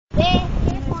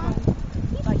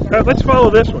Let's follow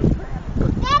this one.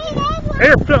 Daddy, there's one.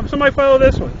 Here, somebody follow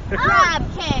this one. Crab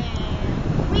cam.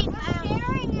 We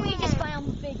just found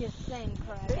the biggest thing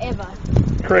crab ever.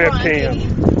 Crab cam.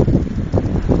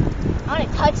 I want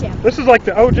to touch him. This is like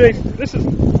the OJ. This is.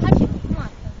 Touch him. Come on.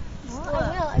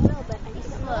 I will, but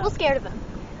I'm a little scared of him.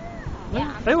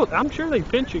 Yeah. I'm sure they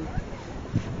pinch you.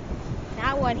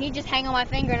 That one, he'd just hang on my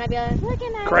finger and I'd be like,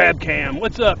 looking at Crab cam.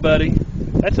 What's up, buddy?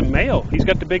 That's a male. He's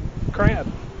got the big crab.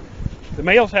 The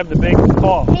males have the big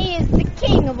claw. He is the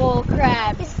king of all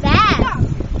crabs. It's sad.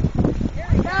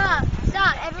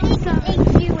 Stop. Everything can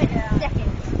eat you in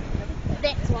seconds.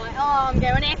 That's why. Oh, I'm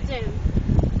going after him.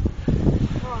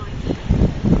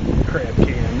 Right. Crab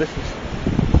cam.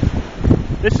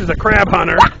 This is a crab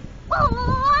hunter. Stop.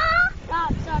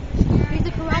 He's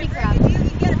a karate crab.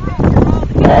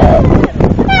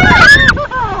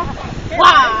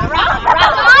 Wow,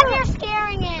 stop, you're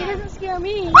scaring him. He doesn't scare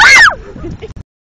me.